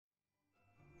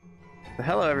So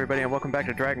hello everybody and welcome back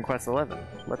to Dragon Quest XI.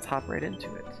 Let's hop right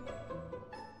into it.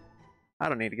 I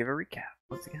don't need to give a recap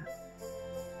once again.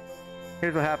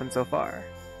 Here's what happened so far.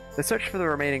 The search for the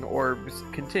remaining orbs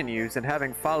continues, and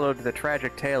having followed the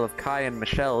tragic tale of Kai and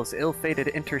Michelle's ill-fated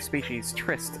interspecies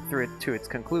tryst to its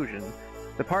conclusion,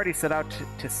 the party set out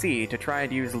to sea to try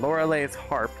and use Lorelei's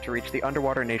harp to reach the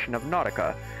underwater nation of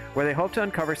Nautica, where they hope to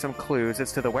uncover some clues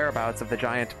as to the whereabouts of the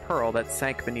giant pearl that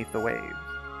sank beneath the waves.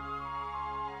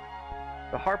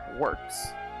 The harp works,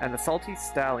 and the salty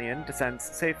stallion descends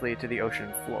safely to the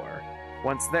ocean floor.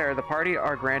 Once there, the party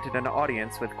are granted an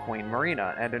audience with Queen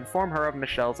Marina and inform her of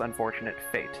Michelle's unfortunate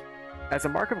fate. As a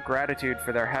mark of gratitude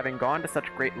for their having gone to such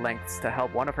great lengths to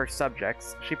help one of her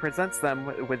subjects, she presents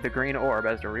them with the green orb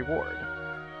as a reward.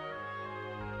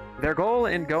 Their goal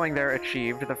in going there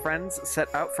achieved, the friends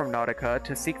set out from Nautica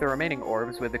to seek the remaining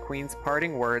orbs with the Queen's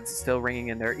parting words still ringing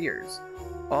in their ears.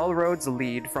 All roads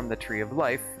lead from the Tree of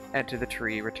Life, and to the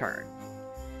tree return.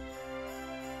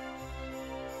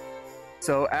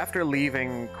 So after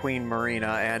leaving Queen Marina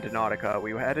and Nautica,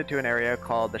 we headed to an area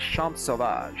called the Champs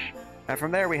Sauvages, and from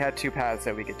there we had two paths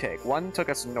that we could take. One took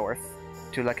us north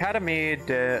to l'Académie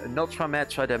de Notre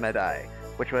Maître de Médaille,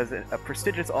 which was a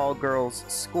prestigious all-girls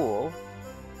school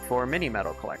for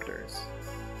mini-medal collectors.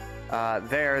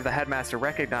 There, the headmaster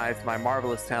recognized my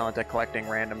marvelous talent at collecting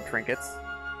random trinkets,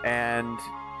 and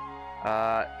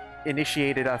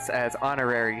initiated us as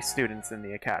honorary students in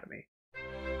the academy.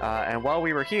 And while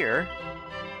we were here,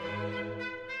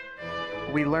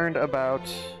 we learned about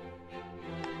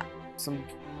some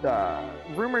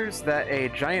rumors that a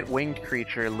giant winged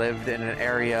creature lived in an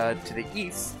area to the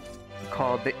east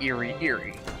called the Eerie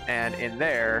Eyrie. And in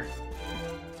there,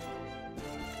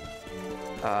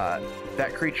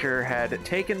 that creature had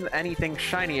taken anything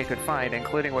shiny it could find,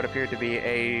 including what appeared to be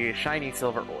a shiny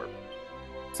silver orb.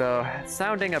 So,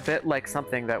 sounding a bit like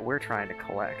something that we're trying to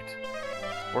collect.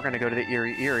 We're gonna go to the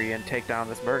Eerie Eyrie and take down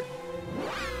this bird.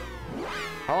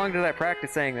 How long did I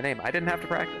practice saying the name? I didn't have to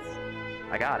practice.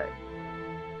 I got it.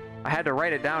 I had to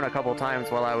write it down a couple times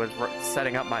while I was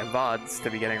setting up my VODs to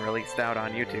be getting released out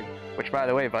on YouTube. Which, by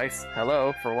the way, Vice,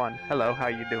 hello, for one. Hello, how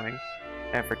you doing?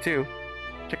 And for two,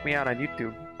 check me out on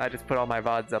YouTube. I just put all my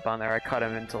VODs up on there. I cut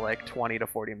them into like 20 to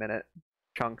 40 minute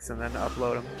chunks and then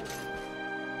upload them.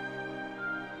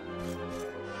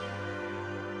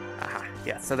 Aha,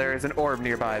 yeah, so there is an orb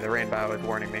nearby. The rainbow is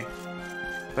warning me.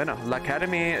 But no,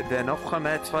 l'Académie de Notre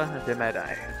Maître de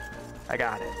Médaille. I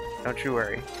got it. Don't you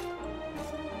worry.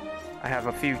 I have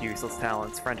a few useless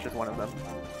talents. French is one of them.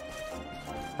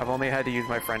 I've only had to use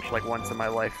my French like once in my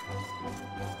life.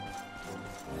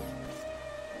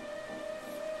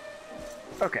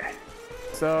 Okay.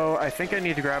 So, I think I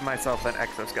need to grab myself an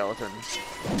exoskeleton.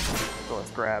 So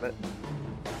let's grab it.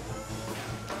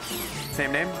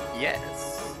 Same name? Yes.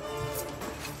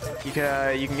 You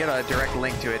can get a direct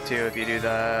link to it too if you do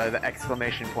the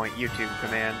exclamation point YouTube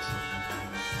command.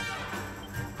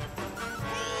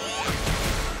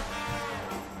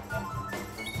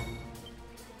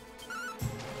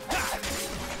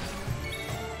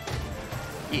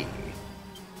 Yeah.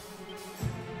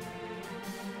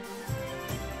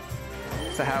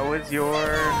 So how was your...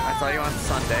 I saw you on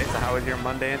Sunday, so how was your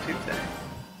Monday and Tuesday?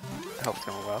 I hope it's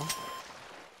going well.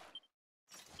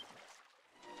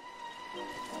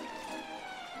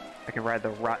 I can ride the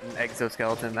rotten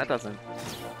exoskeleton. That doesn't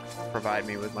provide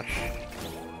me with much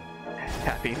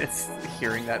happiness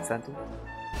hearing that sentence.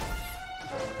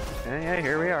 And yeah,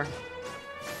 here we are.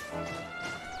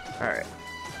 Alright.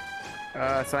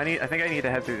 So I think I need to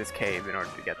head through this cave in order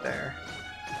to get there.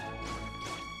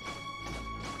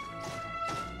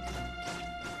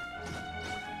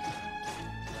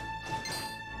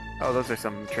 Oh, those are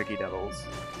some tricky devils.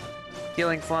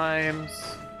 Healing slimes.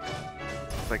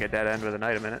 Looks like a dead end with an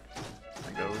item in it.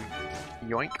 I go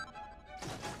yoink.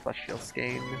 Celestial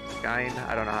skein. Skein.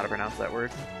 I don't know how to pronounce that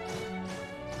word.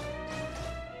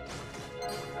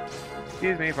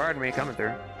 Excuse me, pardon me, coming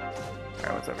through.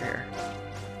 Alright, what's over here?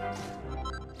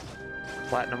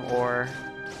 Platinum ore.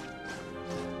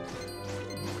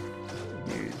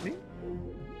 Excuse me.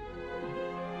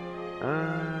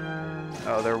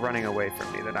 Oh, they're running away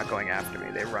from me. They're not going after me.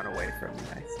 They run away from me.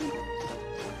 I see.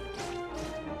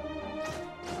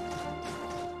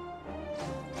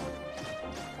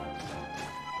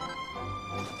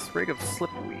 Sprig of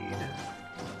slipweed.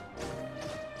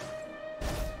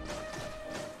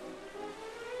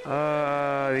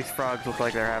 These frogs look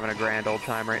like they're having a grand old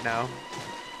time right now.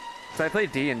 So I play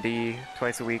D&D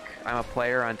twice a week. I'm a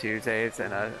player on Tuesdays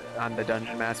and I'm the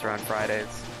Dungeon Master on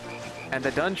Fridays. And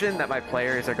the dungeon that my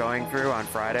players are going through on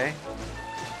Friday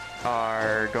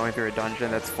are going through a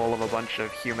dungeon that's full of a bunch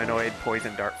of humanoid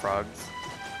poison dart frogs.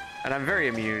 And I'm very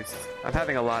amused. I'm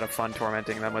having a lot of fun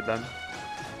tormenting them with them.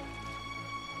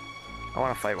 I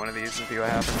want to fight one of these and see what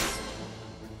happens.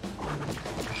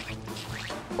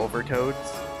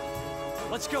 Overtoads.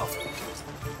 Let's go.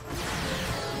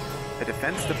 A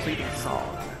defense depleting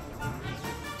song.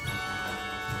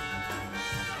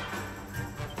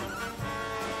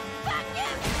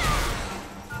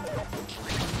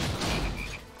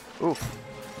 Oof.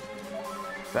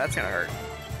 That's gonna hurt.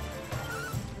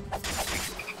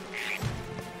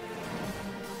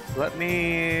 Let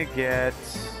me get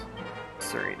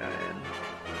Serena in.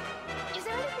 Is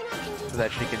there anything I can do So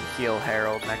that she can heal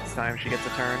Harold next time she gets a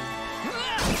turn.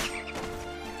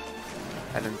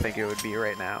 I didn't think it would be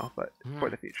right now, but for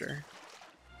the future.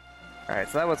 Alright,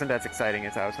 so that wasn't as exciting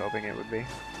as I was hoping it would be.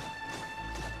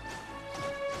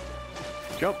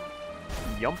 Jump!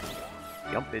 Yump!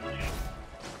 Yumpage.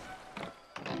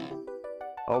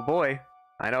 Oh boy.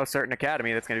 I know a certain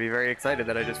academy that's going to be very excited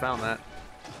that I just found that.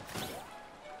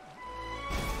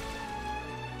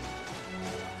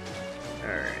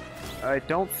 Alright. I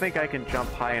don't think I can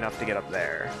jump high enough to get up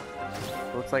there.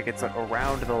 Looks like it's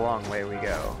around the long way we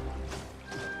go.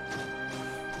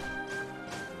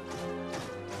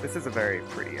 This is a very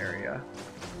pretty area.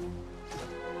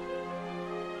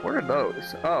 What are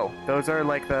those? Oh, those are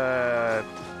like the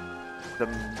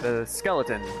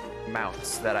skeleton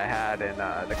mounts that I had in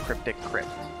the Cryptic Crypt.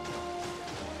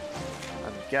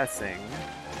 I'm guessing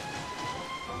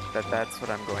that that's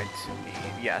what I'm going to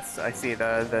need. Yes, I see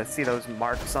see those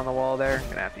marks on the wall there? I'm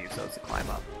gonna have to use those to climb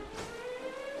up.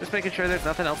 Just making sure there's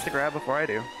nothing else to grab before I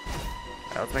do.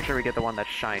 Alright, let's make sure we get the one that's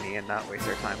shiny and not waste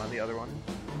our time on the other one.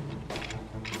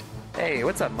 Hey,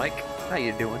 what's up, Mike? How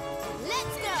you doing?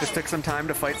 Let's go. Just took some time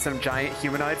to fight some giant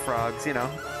humanoid frogs, you know.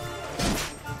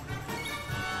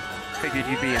 Figured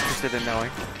you'd be interested in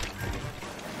knowing.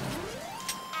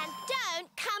 And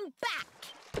don't come back.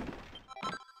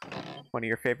 One of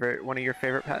your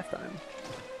favorite pastimes.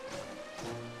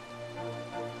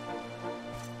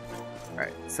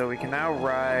 Alright, so we can now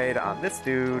ride on this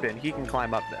dude, and he can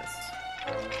climb up this.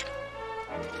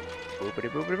 Boopity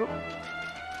boopity boop.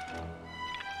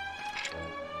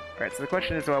 Alright, so the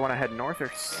question is, do I want to head north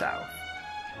or south?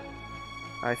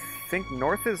 I think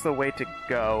north is the way to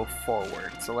go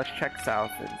forward, so let's check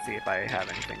south and see if I have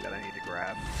anything that I need to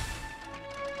grab.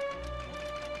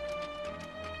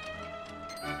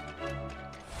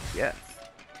 Yes.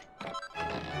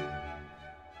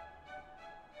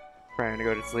 Trying to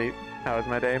go to sleep. How was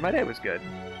my day? My day was good.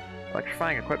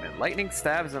 Electrifying equipment. Lightning,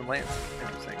 stabs, and lance.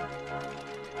 Interesting.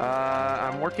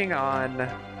 I'm working on...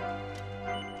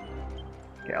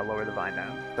 Okay, I'll lower the vine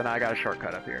down. Then I got a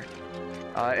shortcut up here.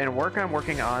 In work, I'm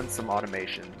working on some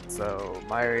automation. So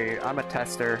I'm a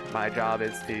tester. My job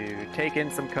is to take in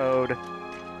some code,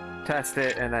 test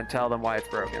it, and then tell them why it's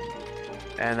broken.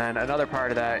 And then another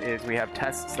part of that is we have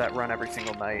tests that run every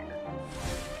single night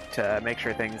to make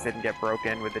sure things didn't get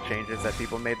broken with the changes that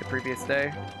people made the previous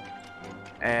day.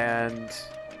 And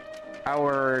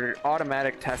our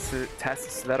automatic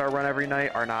tests that are run every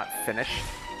night are not finished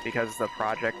because the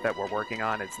project that we're working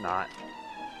on is not...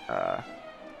 Okay,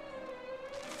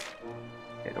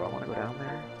 do I want to go down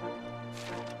there?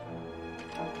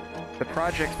 The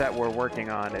project that we're working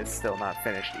on is still not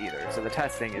finished either, so the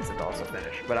testing isn't also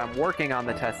finished. But I'm working on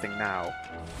the testing now,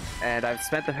 and I've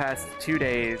spent the past 2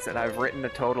 days, and I've written a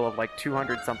total of like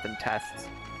 200-something tests.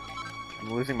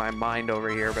 I'm losing my mind over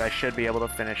here, but I should be able to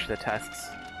finish the tests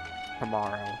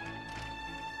tomorrow.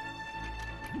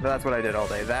 So that's what I did all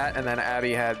day. That, and then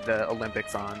Abby had the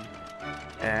Olympics on,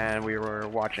 and we were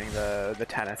watching the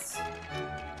tennis.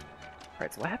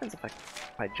 Alright, so what happens if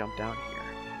I jump down here?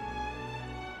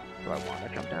 Do I want to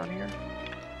jump down here?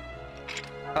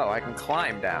 Oh, I can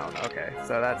climb down. Okay,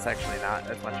 so that's actually not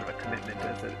as much of a commitment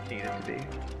as it needed to be.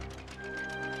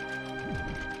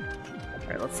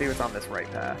 Alright, let's see what's on this right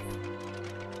path.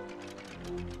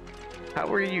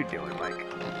 How are you doing, Mike?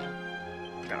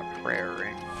 Got a prayer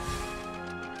ring.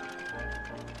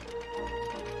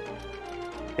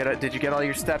 Did you get all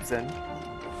your steps in?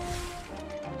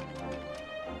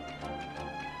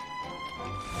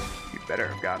 You better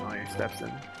have gotten all your steps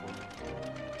in.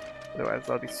 Otherwise,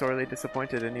 I'll be sorely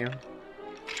disappointed in you.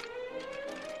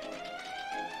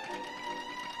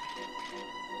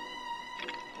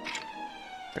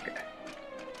 Okay.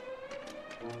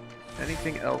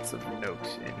 Anything else of note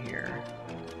in here?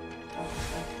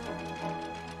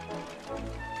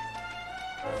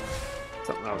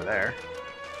 Something over there.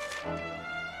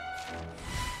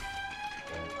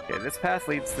 Okay, this path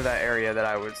leads to that area that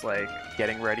I was, like,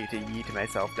 getting ready to yeet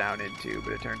myself down into,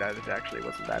 but it turned out it actually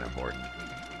wasn't that important.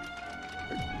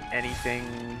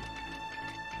 anything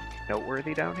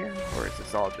noteworthy down here? Or is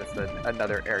this all just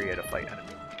another area to fight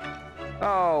enemies?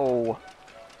 Oh!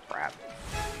 Crap.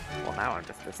 Well, now I'm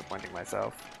just disappointing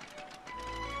myself.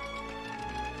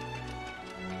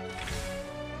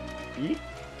 Yeet.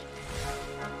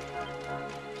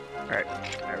 Alright,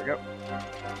 there we go.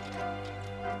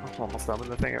 Almost done with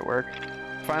the thing at work.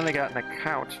 Finally got an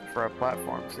account for a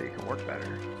platform so you can work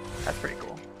better. That's pretty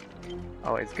cool.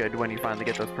 Always good when you finally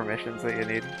get those permissions that you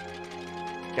need.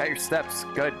 Got your steps.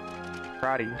 Good.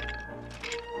 Proud of you.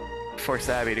 Forced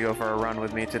Abby to go for a run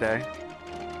with me today.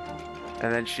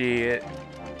 And then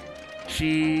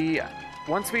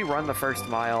once we run the first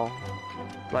mile,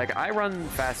 like, I run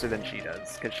faster than she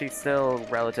does, because she's still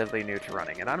relatively new to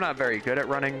running. And I'm not very good at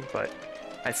running, but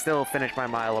I still finish my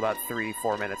mile about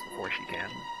 3-4 minutes before she can.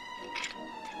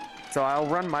 So I'll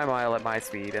run my mile at my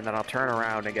speed, and then I'll turn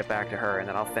around and get back to her, and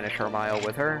then I'll finish her mile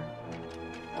with her.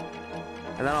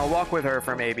 And then I'll walk with her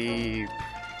for maybe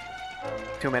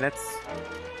 2 minutes,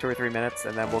 2 or 3 minutes,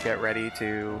 and then we'll get ready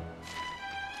to...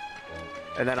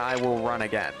 And then I will run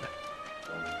again.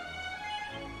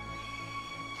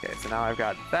 Okay, so now I've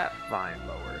got that vine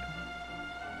lowered.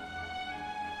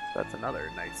 That's another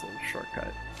nice little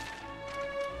shortcut.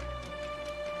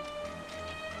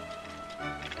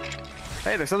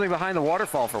 Hey, there's something behind the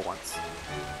waterfall for once.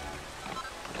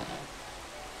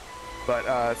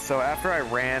 But, so after I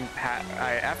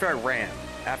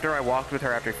walked with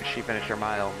her after she finished her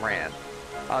mile and ran,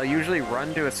 I'll usually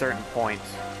run to a certain point,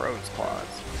 Rose Claws,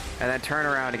 and then turn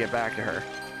around to get back to her.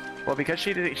 Well, because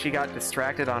she got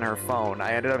distracted on her phone,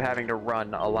 I ended up having to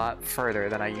run a lot further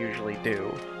than I usually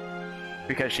do,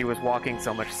 because she was walking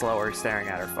so much slower staring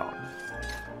at her phone.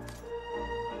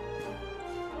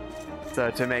 So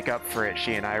to make up for it,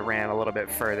 she and I ran a little bit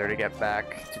further to get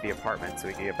back to the apartment so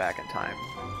we could get back in time.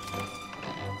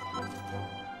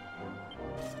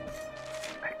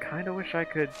 I kind of wish I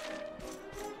could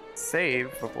save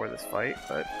before this fight,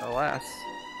 but alas.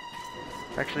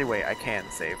 Actually, wait, I can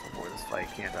save before this fight,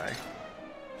 can't I?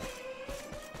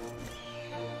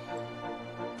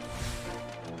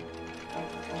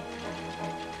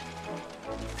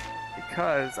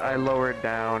 Because I lowered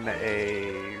down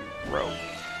a rope.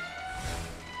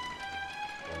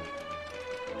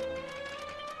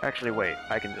 Actually, wait,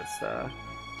 I can just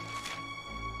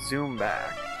zoom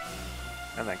back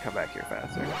and then come back here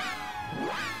faster.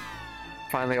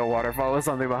 Finally a waterfall with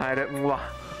something behind it. Mwah,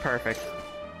 perfect.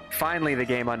 Finally the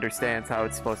game understands how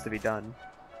it's supposed to be done.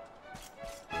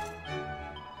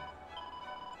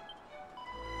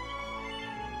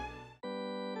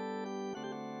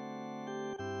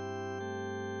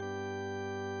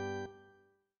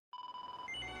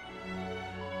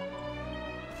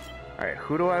 Alright,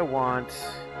 who do I want?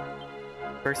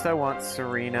 First I want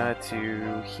Serena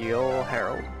to heal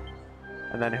Harold.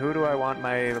 And then who do I want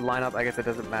my lineup? I guess it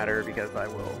doesn't matter because I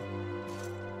will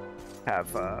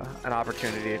have an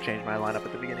opportunity to change my lineup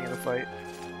at the beginning of the fight.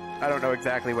 I don't know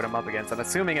exactly what I'm up against. I'm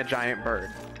assuming a giant bird.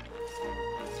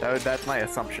 That's my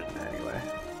assumption, anyway.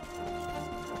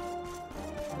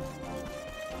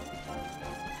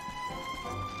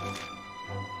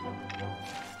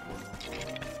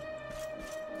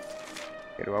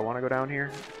 Okay, do I want to go down here?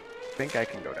 I think I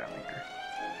can go down here.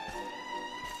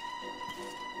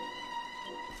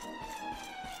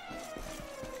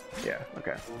 Yeah,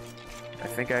 okay. I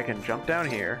think I can jump down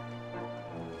here,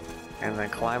 and then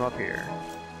climb up here.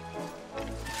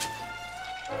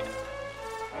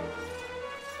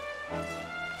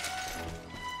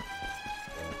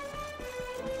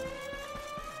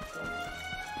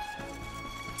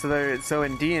 So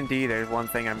in D&D, there's one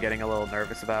thing I'm getting a little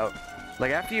nervous about.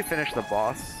 Like, after you finish the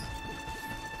boss,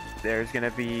 there's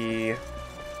gonna be,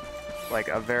 like,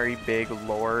 a very big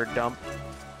lore dump,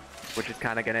 which is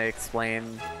kind of gonna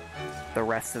explain the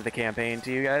rest of the campaign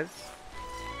to you guys.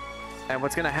 And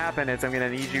what's gonna happen is I'm gonna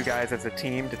need you guys as a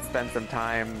team to spend some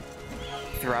time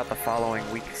throughout the following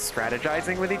week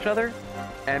strategizing with each other.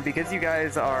 And because you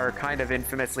guys are kind of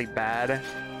infamously bad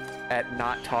at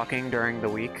not talking during the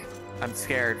week, I'm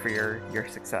scared for your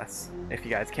success if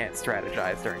you guys can't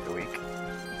strategize during the week.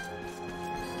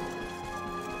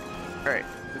 Alright,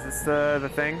 is this the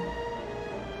thing?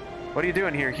 What are you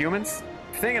doing here, humans?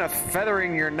 Thinking of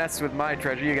feathering your nest with my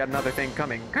treasure, you got another thing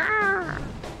coming.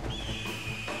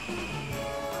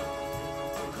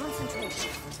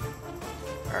 Concentration.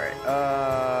 Alright,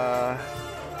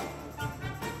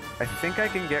 I think I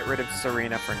can get rid of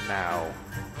Serena for now.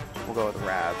 We'll go with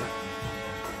Rab.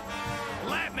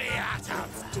 Let me at him.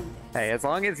 Hey, as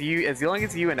long as you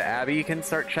and Abby can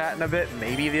start chatting a bit,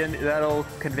 maybe then that'll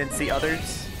convince the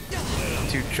others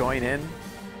to join in.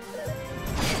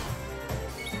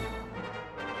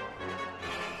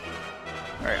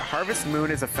 Alright, Harvest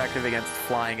Moon is effective against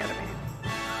flying enemies.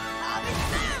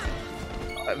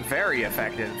 Very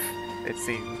effective, it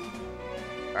seems.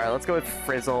 Alright, let's go with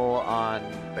Frizzle on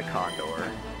the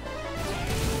Condor.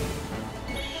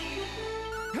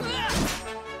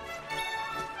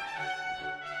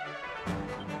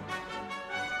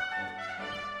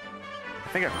 I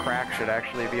think a crack should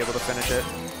actually be able to finish it.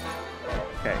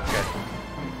 Okay, good.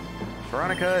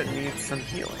 Veronica needs some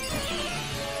healing.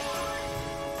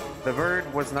 The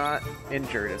bird was not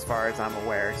injured as far as I'm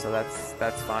aware, so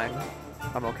that's fine.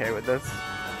 I'm okay with this.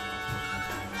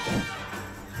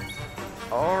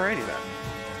 Alrighty then.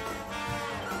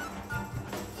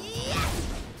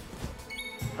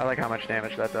 I like how much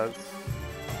damage that does.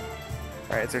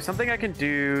 Alright, is there something I can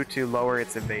do to lower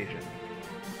its evasion?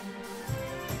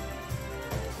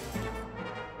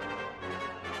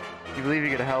 You believe you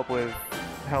could help with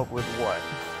what?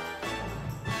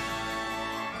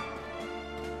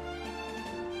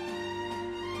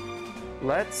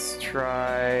 Let's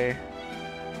try...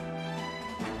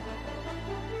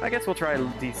 I guess we'll try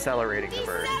decelerating the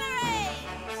bird.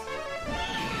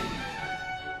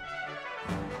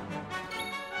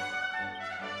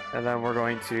 And then we're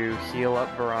going to heal up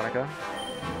Veronica.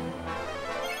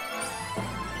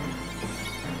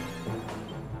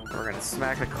 We're gonna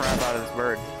smack the crap out of this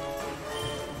bird.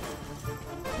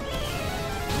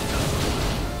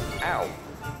 Ow!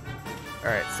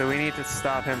 Alright, so we need to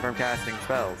stop him from casting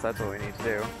spells. That's what we need to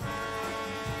do.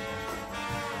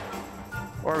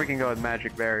 Or we can go with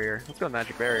Magic Barrier. Let's go with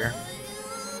Magic Barrier.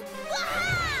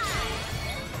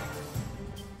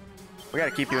 We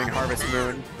gotta keep doing Harvest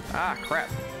Moon. Ah, crap.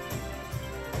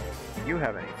 Do you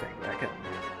have anything that can...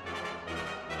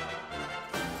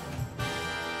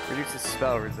 reduces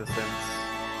spell resistance.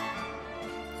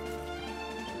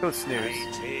 Go Snooze.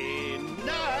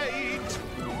 Night.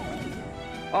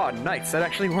 Oh, nice! That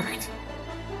actually worked.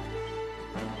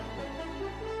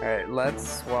 Alright,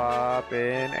 let's swap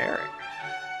in Eric.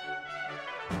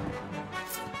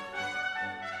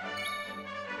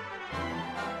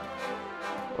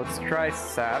 Let's try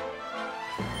Sap.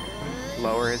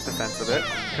 Lower his defense a bit,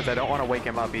 because I don't want to wake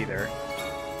him up either.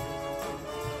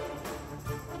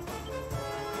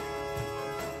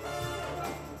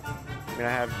 I'm gonna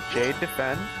have Jade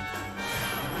defend.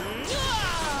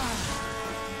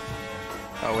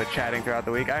 Oh, with chatting throughout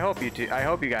the week. I hope you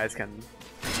guys can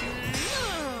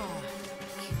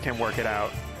work it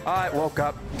out. Oh, I woke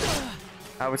up.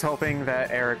 I was hoping that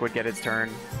Eric would get his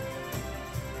turn.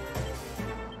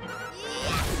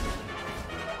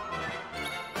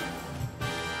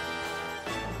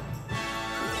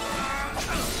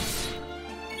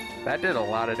 That did a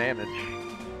lot of damage.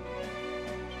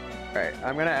 Alright,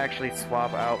 I'm gonna actually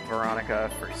swap out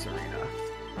Veronica for Serena.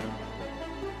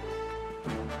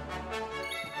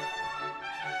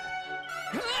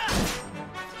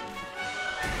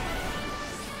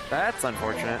 That's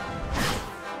unfortunate.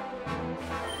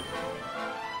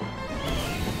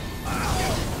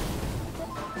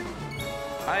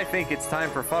 I think it's time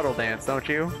for Fuddle Dance, don't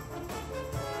you?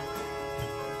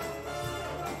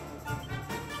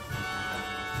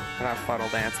 Not Fuddle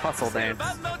Dance, Hustle Dance.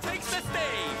 Silvano takes the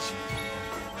stage.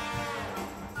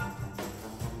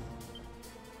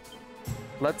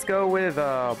 Let's go with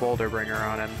Boulder Bringer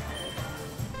on him.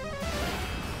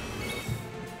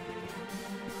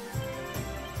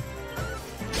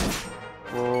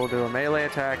 We'll do a melee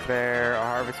attack there, a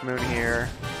Harvest Moon here.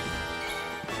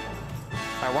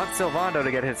 I want Silvando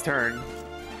to get his turn.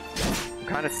 I'm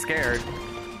kind of scared.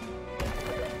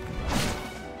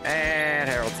 And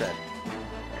Harold's dead.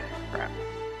 Crap.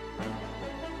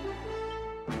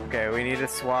 Okay, we need to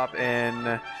swap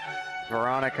in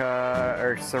Veronica,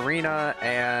 or Serena,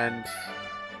 and...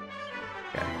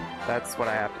 Okay, that's what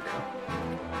I have to do.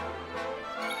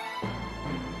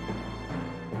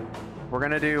 We're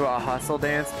gonna do a Hustle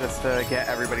Dance just to get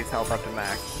everybody's health up to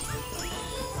max.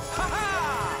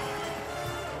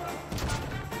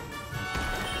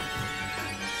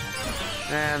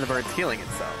 And the bird's healing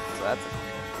itself, so that's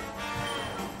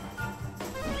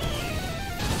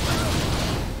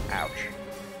annoying. Ouch.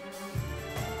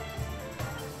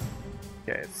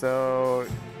 Okay, so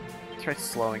let's try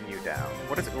slowing you down.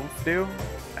 What does Oomph do?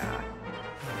 Nah.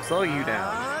 Slow you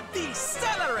down.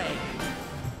 Decelerate.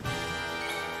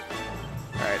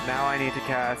 Alright, now I need to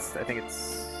cast, I think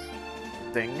it's...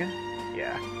 Zing?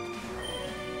 Yeah.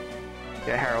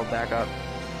 Get Harold back up.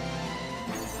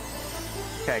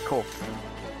 Okay, cool.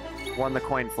 Won the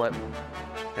coin flip.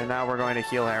 And now we're going to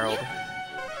heal Harold.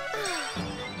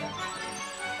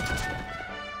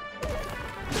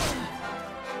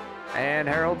 And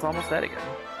Harold's almost dead again.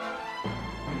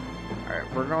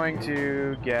 Alright, we're going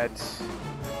to get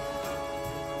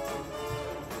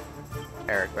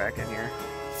Eric back in here.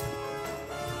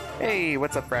 Hey,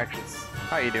 what's up, Fractious?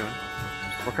 How you doing?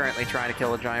 We're currently trying to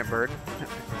kill a giant bird.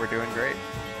 We're doing great.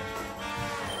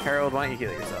 Harold, why don't you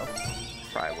heal yourself?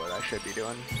 Probably what I should be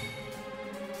doing.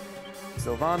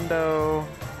 Sylvando.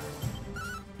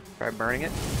 Try burning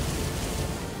it.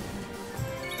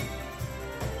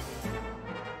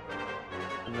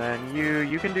 And then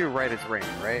you can do right as rain,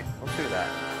 right? Let's do that.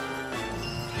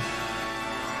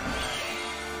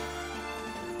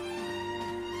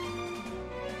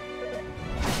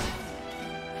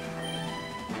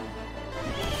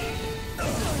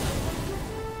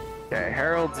 Okay,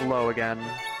 Harold's low again.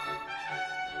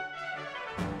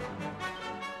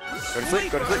 Go to sleep,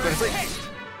 go to sleep, go to sleep!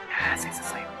 Yes, he's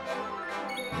asleep.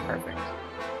 Perfect.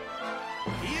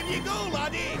 Here you go,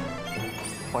 laddie!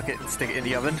 Pluck it and stick it in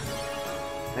the oven.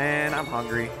 And I'm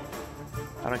hungry.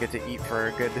 I don't get to eat for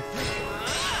a good,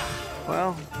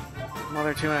 well,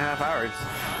 another 2.5 hours.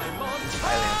 I'm on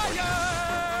Highly unfortunate. fire!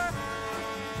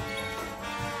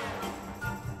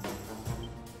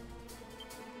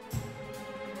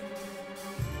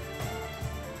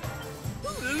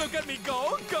 Look at me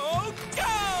go, go, go!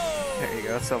 There you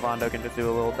go, Sylvando can just do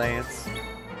a little dance.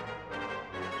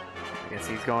 I guess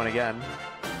he's going again.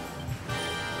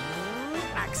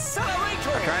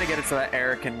 Accelerator! I'm trying to get it so that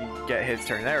Eric can get his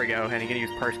turn. There we go, and he can use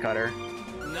Purse Cutter.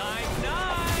 Night,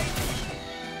 night!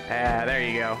 Ah, there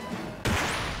you go.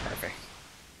 Perfect.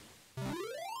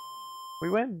 We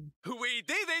win. We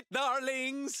did it,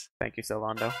 darlings! Thank you,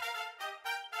 Sylvando.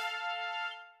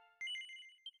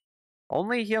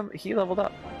 Only he leveled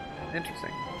up.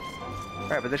 Interesting.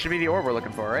 Alright, but this should be the orb we're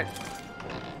looking for, right?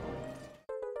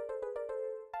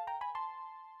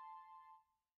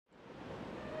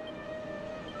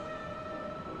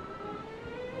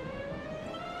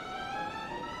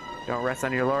 Don't rest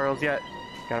on your laurels yet.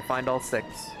 Gotta find all 6.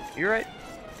 You're right.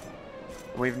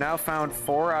 We've now found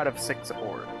 4 out of 6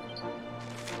 orbs.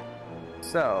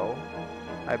 So,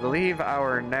 I believe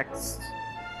our next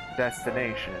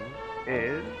destination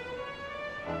is...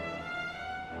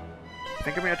 I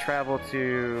think I'm gonna travel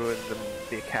to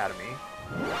the academy.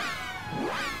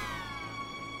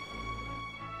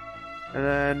 And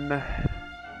then...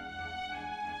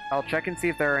 I'll check and see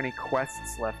if there are any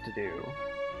quests left to do.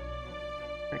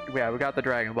 Yeah, we got the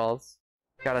Dragon Balls.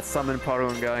 Gotta summon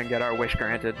Porunga and get our wish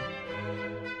granted.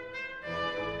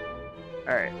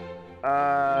 Alright.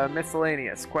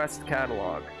 Miscellaneous. Quest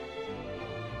catalog.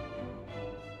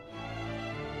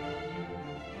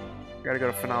 Gotta go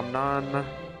to Phenomenon.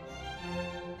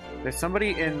 There's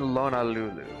somebody in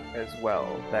Lonalulu as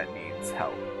well that needs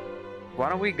help. Why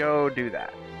don't we go do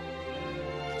that?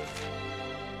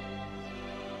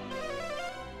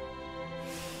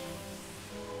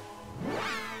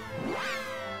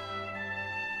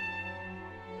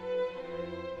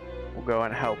 We'll go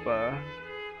and help,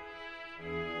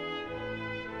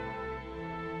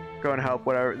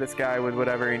 whatever this guy with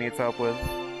whatever he needs help with.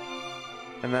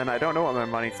 And then I don't know what my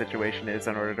money situation is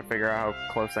in order to figure out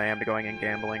how close I am to going and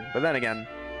gambling. But then again,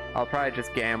 I'll probably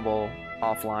just gamble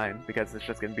offline because it's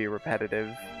just going to be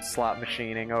repetitive slot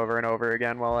machining over and over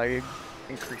again while I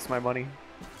increase my money.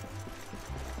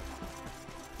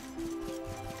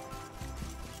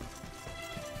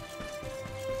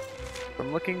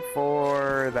 I'm looking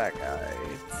for that guy.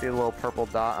 See a little purple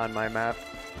dot on my map?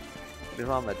 He's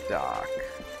on the dock.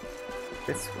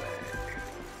 This way.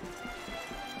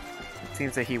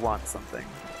 Seems that he wants something.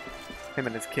 Him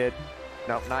and his kid.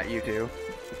 Nope, not you two.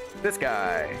 This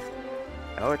guy.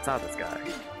 No, it's not this guy.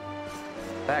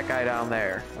 That guy down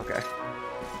there. Okay.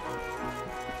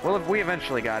 Well, if we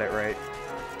eventually got it right.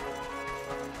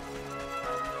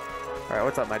 Alright,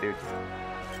 what's up, my dude?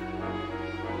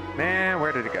 Man,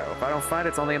 where did it go? If I don't find it,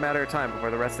 it's only a matter of time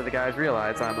before the rest of the guys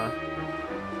realize I'm a...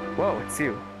 Whoa, it's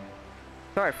you.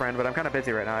 Sorry, friend, but I'm kind of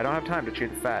busy right now. I don't have time to chew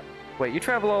the fat. Wait, you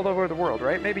travel all over the world,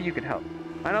 right? Maybe you can help.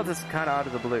 I know this is kind of out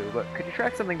of the blue, but could you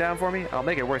track something down for me? I'll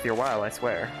make it worth your while, I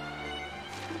swear.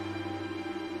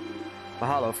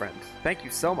 Mahalo, friend. Thank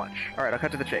you so much. Alright, I'll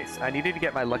cut to the chase. I needed to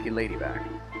get my lucky lady back.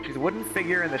 She's a wooden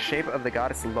figure in the shape of the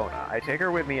goddess Lona. I take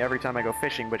her with me every time I go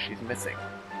fishing, but she's missing.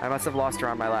 I must have lost her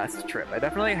on my last trip. I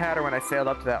definitely had her when I sailed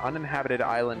up to that uninhabited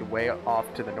island way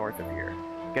off to the north of here.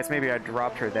 Guess maybe I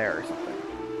dropped her there or something.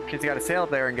 She's got to sail up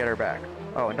there and get her back.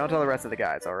 Oh, and don't tell the rest of the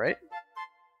guys, alright?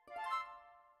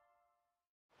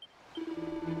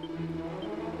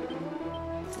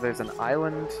 So there's an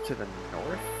island to the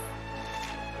north?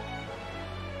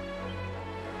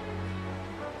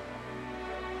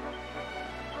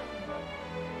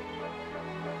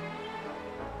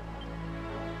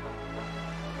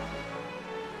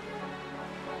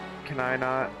 Can I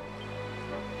not?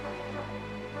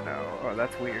 No. Oh,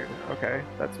 that's weird. Okay,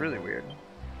 that's really weird.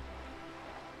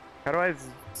 How do I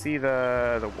see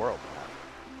the world map?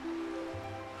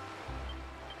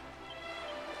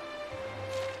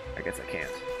 I guess I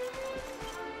can't.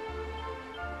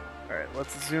 Alright,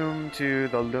 let's zoom to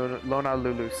the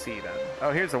Honolulu Sea then.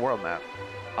 Oh, here's the world map.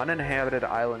 Uninhabited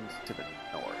island to the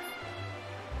north.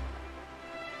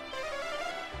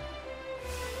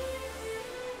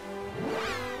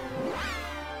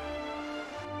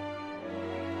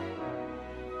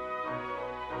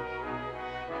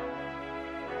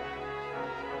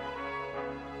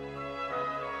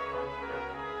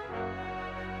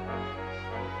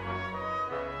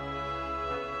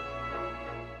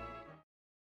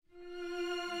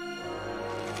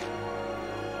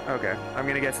 Okay, I'm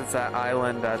gonna guess it's that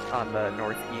island that's on the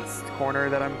northeast corner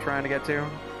that I'm trying to get to.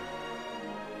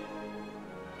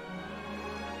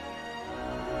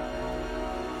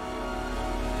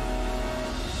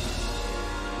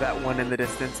 That one in the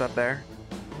distance up there.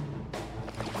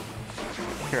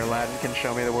 Here, Aladdin can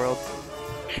show me the world.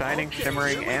 Shining,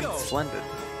 shimmering, and splendid,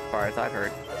 as far as I've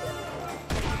heard.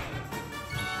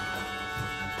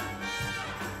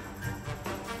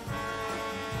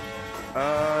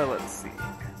 Let's see.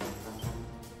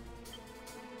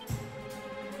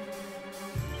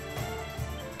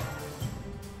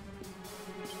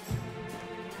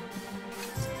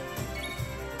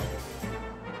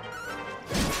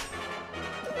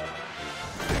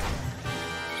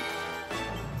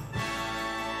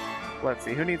 Let's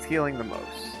see, who needs healing the most?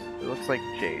 It looks like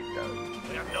Jade does.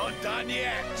 We are not done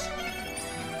yet.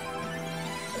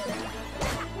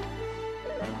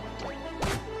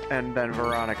 And then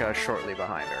Veronica shortly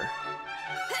behind her.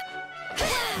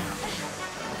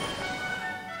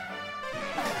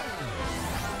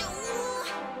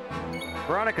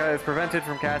 Veronica is prevented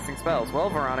from casting spells. Well,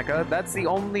 Veronica, that's the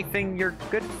only thing you're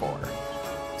good for.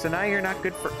 So now you're not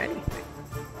good for anything.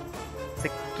 So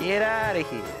get out of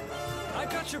here. I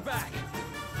got your back.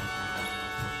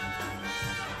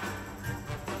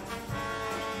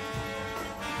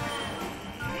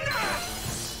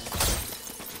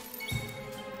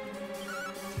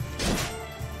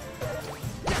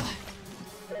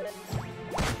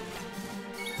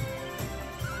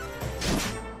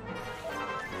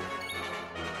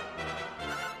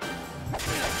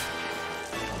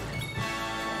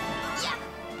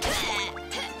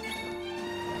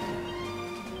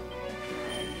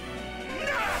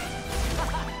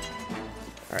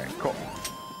 Alright, cool.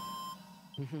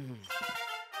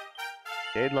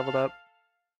 Jade leveled up.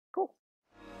 Cool.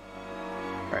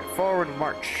 Alright, forward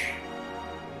march.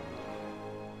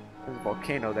 There's a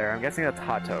volcano there. I'm guessing that's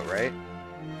Hato, right?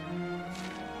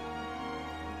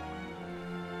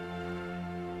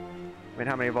 I mean,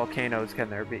 how many volcanoes can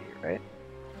there be, right?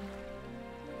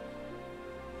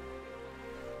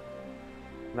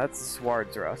 And that's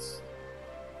Swardsrus.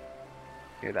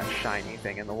 Hear that shiny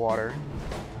thing in the water.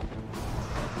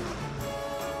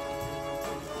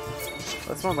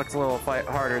 This one looks a little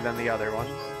harder than the other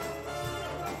ones.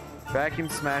 Vacuum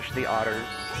smash the otters.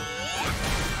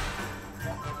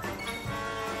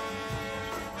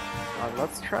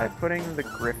 Let's try putting the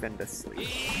griffin to sleep.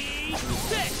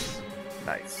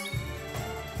 Nice.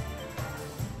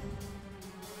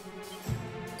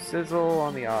 Sizzle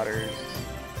on the otters.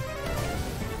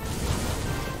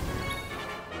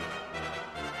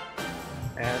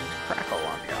 And crackle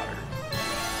on the otters.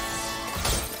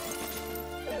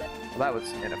 Well, that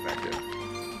was ineffective.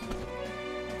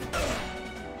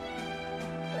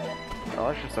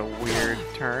 Oh, that's just a weird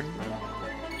turn.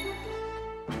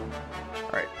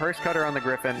 Alright, purse cutter on the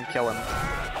griffin, kill him.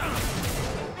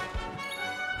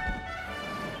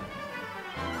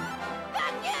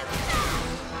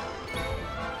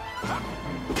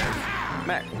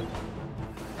 Mech.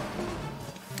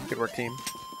 Good work, team.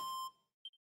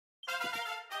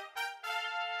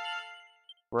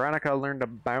 Veronica learned to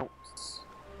bounce.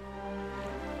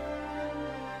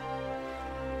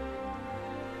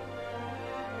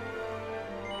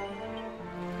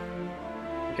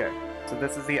 Okay, so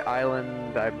this is the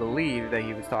island, I believe, that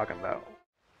he was talking about.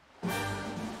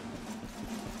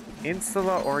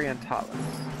 Insula Orientalis.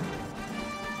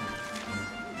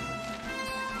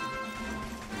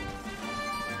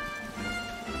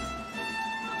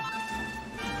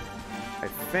 I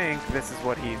think this is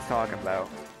what he's talking about.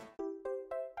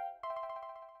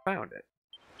 Found it.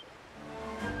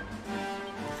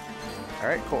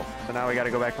 Alright, cool. So now we gotta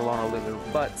go back to Honolulu.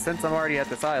 But since I'm already at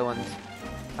this island,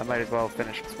 I might as well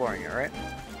finish exploring it, right?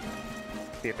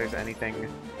 See if there's anything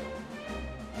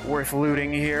worth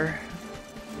looting here.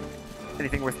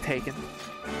 Anything worth taking.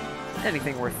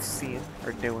 Anything worth seeing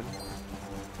or doing.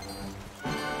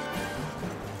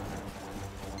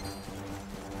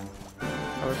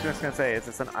 was just gonna say, is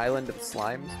this an island of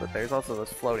slimes? But there's also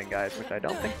those floating guys, which I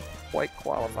don't think quite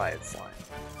qualify as slime.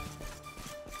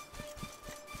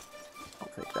 I'll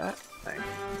take that. Thanks.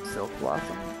 Silk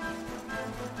Blossom.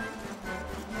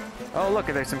 Oh, look,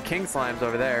 there's some king slimes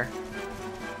over there.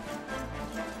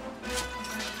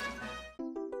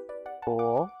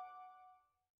 Cool.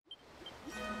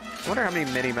 I wonder how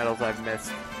many mini medals I've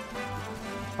missed.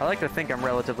 I like to think I'm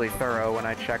relatively thorough when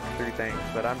I check through things,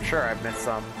 but I'm sure I've missed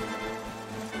some.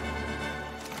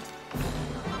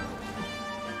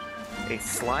 A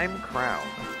slime crown.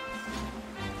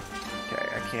 Okay,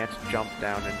 I can't jump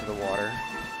down into the water.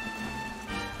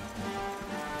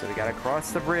 So we gotta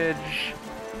cross the bridge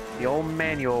the old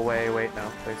manual way. Wait,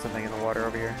 no, there's something in the water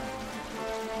over here.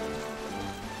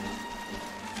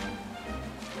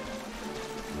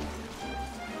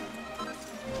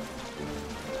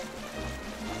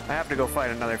 I have to go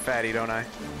fight another fatty, don't I?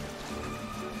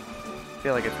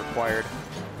 Feel like it's required.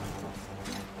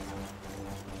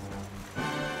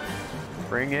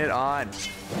 Bring it on.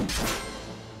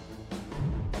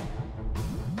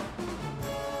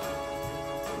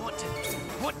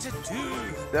 What to do?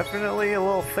 Definitely a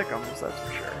little thickums, that's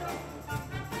for sure.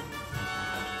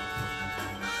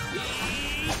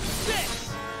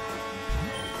 This!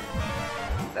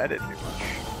 That didn't do much.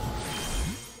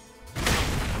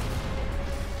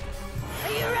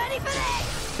 Are you ready for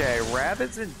this? Okay,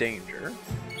 Rabbit's in danger.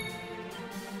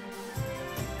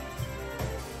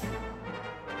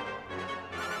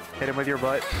 Hit him with your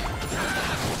butt.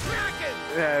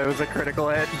 Yeah, it was a critical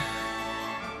hit.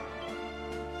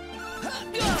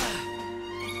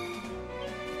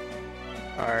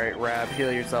 Alright, Rab,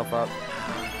 heal yourself up.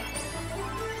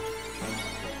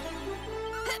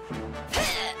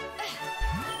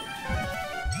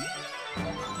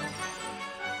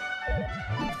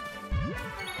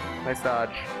 Nice dodge.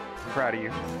 I'm proud of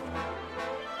you.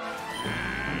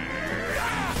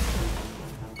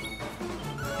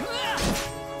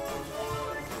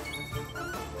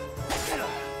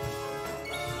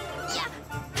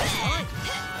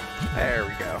 There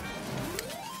we go.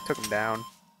 Took him down.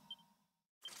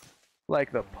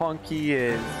 Like the punk he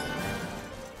is.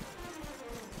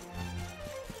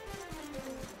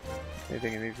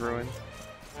 Anything in these ruins?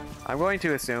 I'm going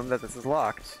to assume that this is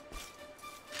locked.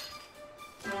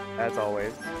 As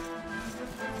always.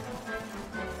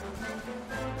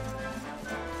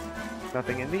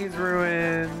 Nothing in these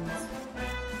ruins.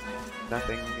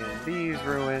 Nothing in these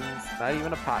ruins. Not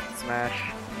even a pot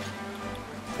smash.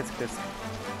 Kiss, kiss.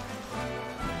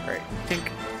 Alright,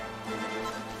 tink.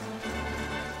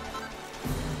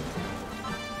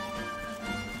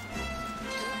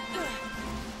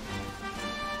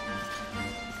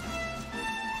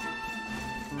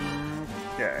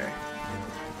 Okay.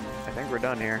 I think we're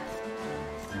done here.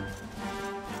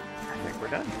 I think we're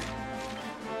done.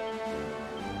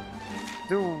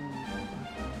 Zoom.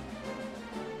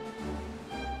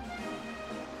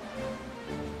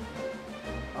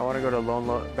 I want to go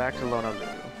to back to Lona Lulu.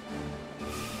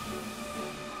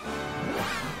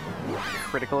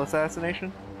 Critical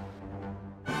assassination?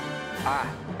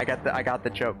 Ah, I got the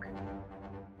joke.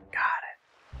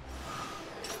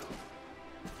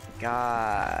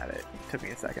 Got it. Took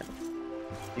me a second.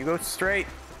 You go straight,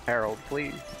 Harold,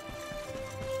 please.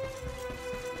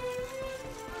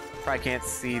 Probably can't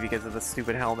see because of the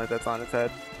stupid helmet that's on his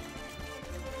head.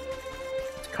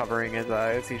 It's covering his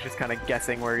eyes. He's just kind of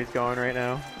guessing where he's going right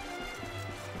now.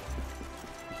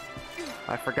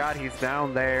 I forgot he's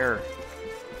down there.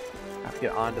 I have to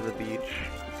get onto the beach.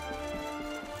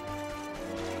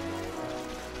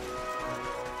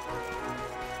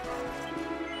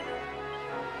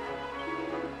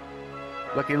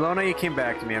 Lucky Lona, you came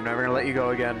back to me. I'm never gonna let you go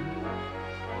again.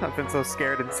 I've been so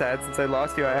scared and sad since I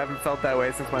lost you. I haven't felt that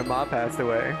way since my mom passed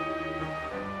away.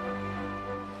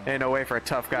 Ain't no way for a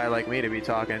tough guy like me to be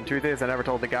talking. Truth is, I never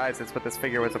told the guys this, but this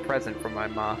figure was a present from my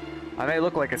ma. I may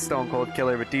look like a stone-cold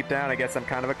killer, but deep down, I guess I'm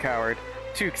kind of a coward.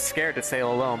 Too scared to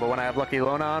sail alone, but when I have Lucky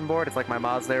Lona on board, it's like my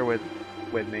ma's there with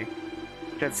me.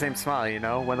 She has the same smile, you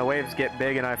know? When the waves get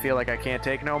big and I feel like I can't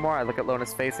take no more, I look at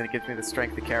Lona's face and it gives me the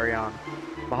strength to carry on.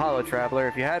 Mahalo, traveler.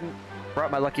 If you hadn't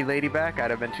brought my lucky lady back, I'd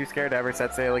have been too scared to ever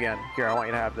set sail again. Here, I want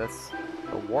you to have this.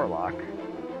 A warlock.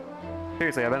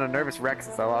 Seriously, I've been a nervous wreck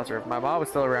since I lost her. If my mom was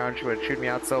still around, she would have chewed me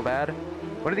out so bad.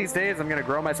 One of these days, I'm gonna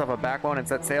grow myself a backbone and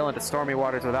set sail into stormy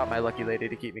waters without my lucky lady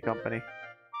to keep me company.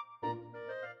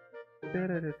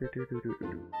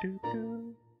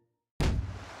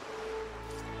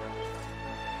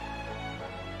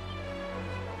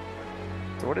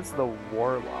 So what is the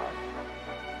warlock?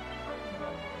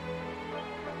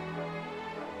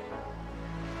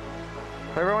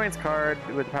 Clairvoyance card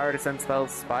with the power to send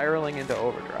spells spiraling into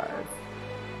overdrive.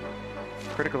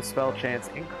 Critical spell chance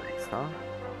increase, huh?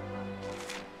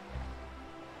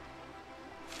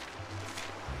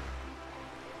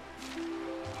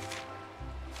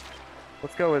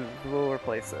 Let's go with, we'll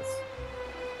replace this.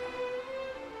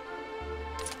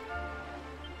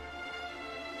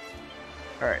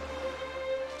 Alright.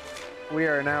 We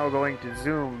are now going to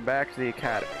zoom back to the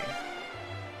academy.